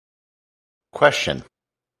Question: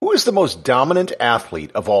 who is the most dominant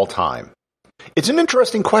athlete of all time? It's an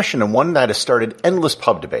interesting question and one that has started endless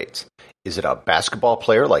pub debates. Is it a basketball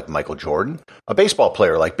player like Michael Jordan, a baseball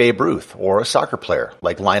player like Babe Ruth, or a soccer player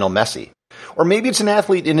like Lionel Messi? Or maybe it's an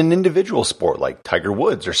athlete in an individual sport like Tiger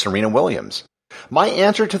Woods or Serena Williams. My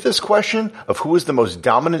answer to this question of who is the most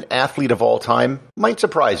dominant athlete of all time might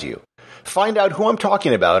surprise you. Find out who I'm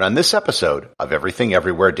talking about on this episode of Everything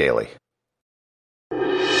Everywhere Daily.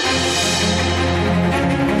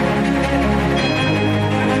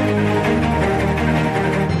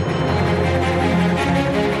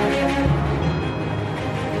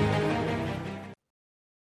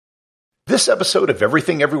 This episode of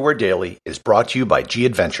Everything Everywhere Daily is brought to you by G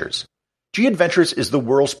Adventures. G Adventures is the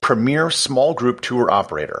world's premier small group tour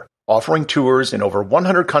operator, offering tours in over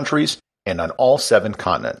 100 countries and on all 7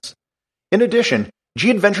 continents. In addition, G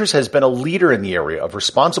Adventures has been a leader in the area of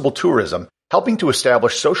responsible tourism, helping to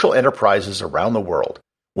establish social enterprises around the world.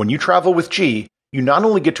 When you travel with G, you not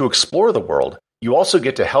only get to explore the world, you also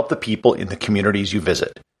get to help the people in the communities you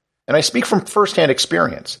visit. And I speak from firsthand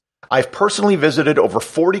experience. I've personally visited over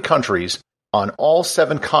 40 countries on all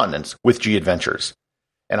 7 continents with G Adventures,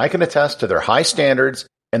 and I can attest to their high standards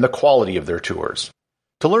and the quality of their tours.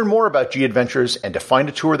 To learn more about G Adventures and to find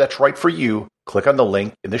a tour that's right for you, click on the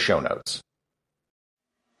link in the show notes.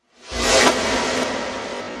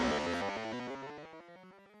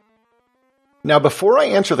 Now, before I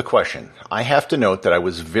answer the question, I have to note that I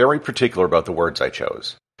was very particular about the words I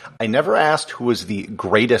chose. I never asked who was the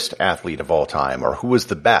greatest athlete of all time or who was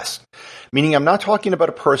the best, meaning I'm not talking about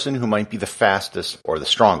a person who might be the fastest or the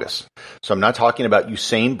strongest. So I'm not talking about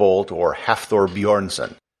Usain Bolt or Hafthor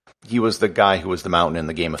Bjornsson. He was the guy who was the mountain in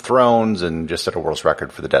the Game of Thrones and just set a world's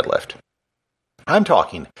record for the deadlift. I'm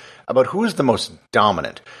talking about who is the most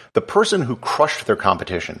dominant, the person who crushed their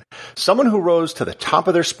competition, someone who rose to the top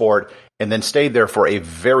of their sport and then stayed there for a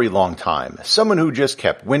very long time, someone who just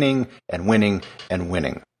kept winning and winning and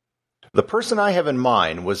winning. The person I have in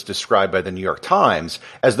mind was described by the New York Times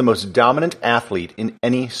as the most dominant athlete in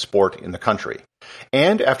any sport in the country.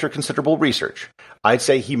 And after considerable research, I'd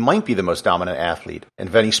say he might be the most dominant athlete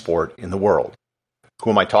of any sport in the world. Who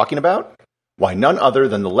am I talking about? Why, none other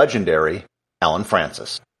than the legendary Allen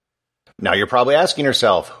Frances. Now you're probably asking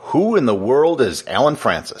yourself, who in the world is Allen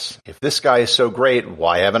Frances? If this guy is so great,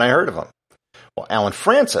 why haven't I heard of him? Well, Allen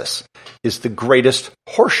Frances is the greatest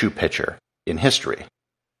horseshoe pitcher in history.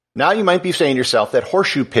 Now you might be saying to yourself that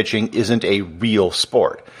horseshoe pitching isn't a real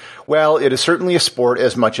sport. Well, it is certainly a sport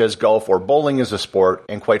as much as golf or bowling is a sport,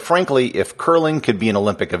 and quite frankly, if curling could be an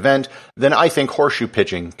Olympic event, then I think horseshoe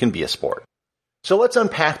pitching can be a sport. So let's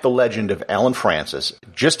unpack the legend of Allen Frances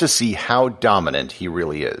just to see how dominant he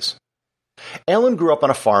really is. Allen grew up on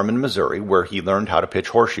a farm in Missouri where he learned how to pitch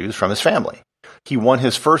horseshoes from his family. He won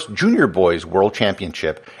his first junior boys world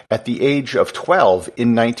championship at the age of 12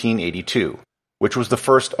 in 1982. Which was the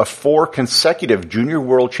first of 4 consecutive Junior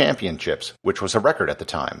World Championships, which was a record at the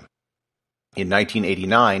time. In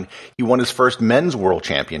 1989, he won his first Men's World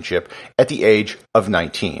Championship at the age of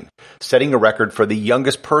 19, setting a record for the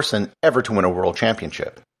youngest person ever to win a World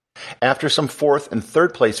Championship. After some 4th and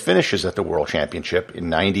 3rd place finishes at the World Championship in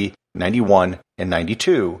 90, 91, and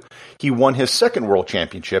 92, he won his second World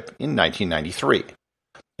Championship in 1993.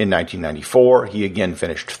 In 1994, he again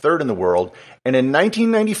finished 3rd in the world, and in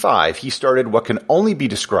 1995, he started what can only be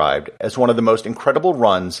described as one of the most incredible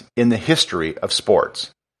runs in the history of sports.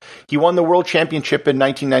 He won the World Championship in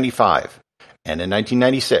 1995, and in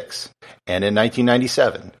 1996, and in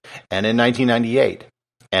 1997, and in 1998,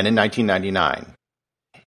 and in 1999.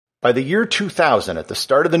 By the year 2000, at the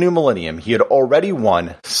start of the new millennium, he had already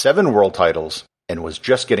won 7 world titles and was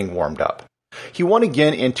just getting warmed up. He won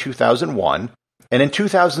again in 2001, and in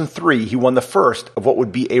 2003, he won the first of what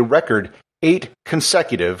would be a record 8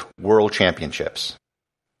 consecutive World Championships.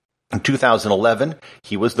 In 2011,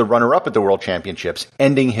 he was the runner-up at the World Championships,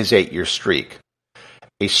 ending his 8-year streak.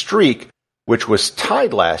 A streak which was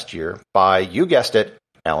tied last year by, you guessed it,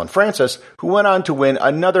 Allen Frances, who went on to win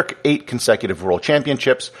another 8 consecutive World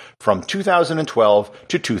Championships from 2012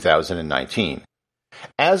 to 2019.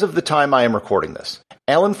 As of the time I am recording this,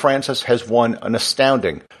 Allen Frances has won an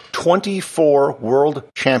astounding 24 World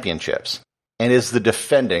Championships and is the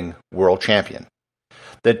defending world champion.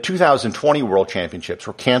 The 2020 World Championships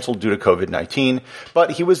were canceled due to COVID-19,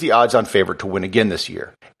 but he was the odds-on favorite to win again this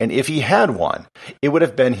year. And if he had won, it would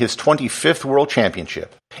have been his 25th World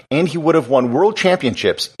Championship, and he would have won World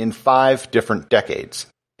Championships in 5 different decades: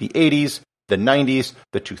 the 80s, the 90s,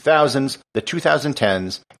 the 2000s, the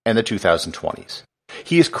 2010s, and the 2020s.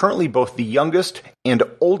 He is currently both the youngest and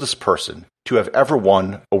oldest person to have ever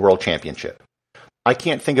won a World Championship. I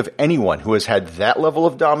can't think of anyone who has had that level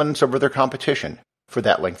of dominance over their competition for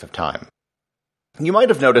that length of time. You might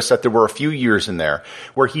have noticed that there were a few years in there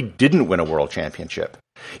where he didn't win a world championship.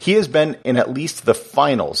 He has been in at least the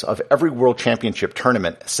finals of every world championship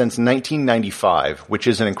tournament since 1995, which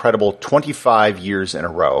is an incredible 25 years in a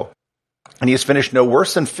row. And he has finished no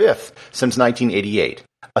worse than fifth since 1988,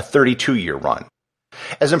 a 32-year run.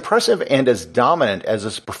 As impressive and as dominant as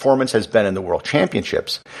his performance has been in the World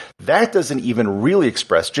Championships, that doesn't even really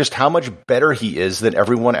express just how much better he is than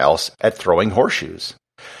everyone else at throwing horseshoes.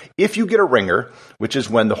 If you get a ringer, which is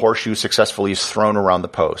when the horseshoe successfully is thrown around the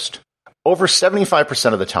post, over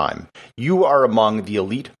 75% of the time, you are among the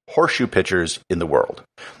elite horseshoe pitchers in the world.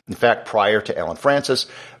 In fact, prior to Allen Francis,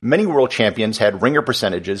 many world champions had ringer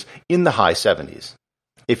percentages in the high 70s.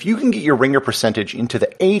 If you can get your ringer percentage into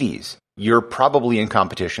the 80s, you're probably in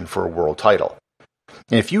competition for a world title.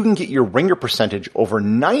 And if you can get your ringer percentage over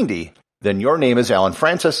 90, then your name is Allen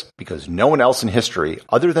Francis, because no one else in history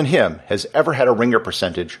other than him has ever had a ringer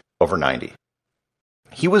percentage over 90.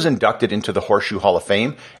 He was inducted into the Horseshoe Hall of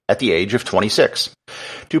Fame at the age of 26.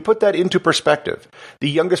 To put that into perspective, the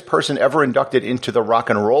youngest person ever inducted into the Rock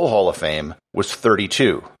and Roll Hall of Fame was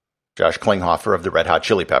 32, Josh Klinghoffer of the Red Hot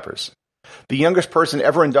Chili Peppers. The youngest person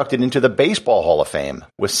ever inducted into the Baseball Hall of Fame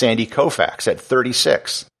was Sandy Koufax at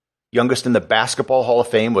 36. Youngest in the Basketball Hall of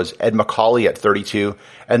Fame was Ed Macaulay at 32,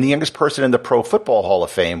 and the youngest person in the Pro Football Hall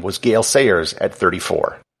of Fame was Gale Sayers at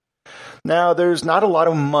 34. Now, there's not a lot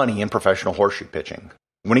of money in professional horseshoe pitching.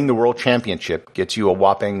 Winning the World Championship gets you a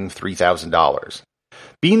whopping $3,000.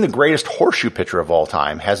 Being the greatest horseshoe pitcher of all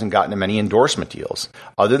time hasn't gotten him any endorsement deals,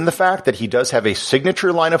 other than the fact that he does have a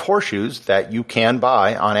signature line of horseshoes that you can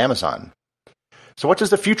buy on Amazon. So what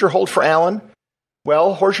does the future hold for Allen?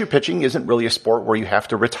 Well, horseshoe pitching isn't really a sport where you have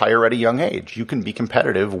to retire at a young age. You can be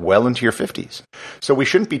competitive well into your 50s. So we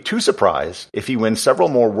shouldn't be too surprised if he wins several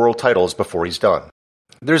more world titles before he's done.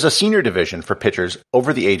 There's a senior division for pitchers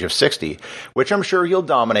over the age of 60, which I'm sure he'll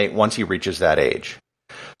dominate once he reaches that age.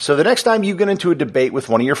 So the next time you get into a debate with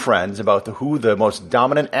one of your friends about who the most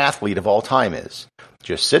dominant athlete of all time is,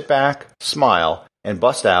 just sit back, smile, and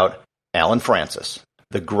bust out Allen Francis,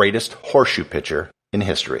 the greatest horseshoe pitcher in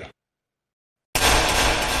history.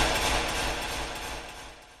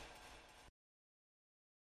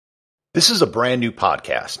 This is a brand new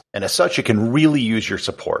podcast, and as such, it can really use your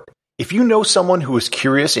support. If you know someone who is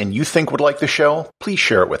curious and you think would like the show, please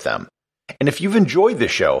share it with them. And if you've enjoyed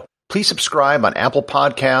this show, please subscribe on Apple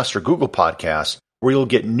Podcasts or Google Podcasts, where you'll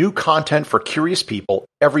get new content for curious people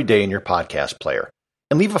every day in your podcast player.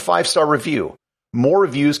 And leave a 5-star review. More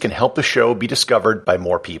reviews can help the show be discovered by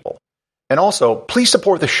more people. And also, please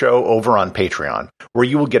support the show over on Patreon, where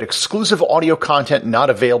you will get exclusive audio content not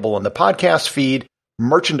available in the podcast feed,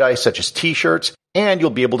 merchandise such as t-shirts, and you'll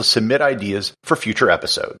be able to submit ideas for future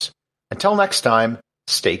episodes. Until next time,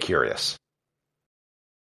 stay curious.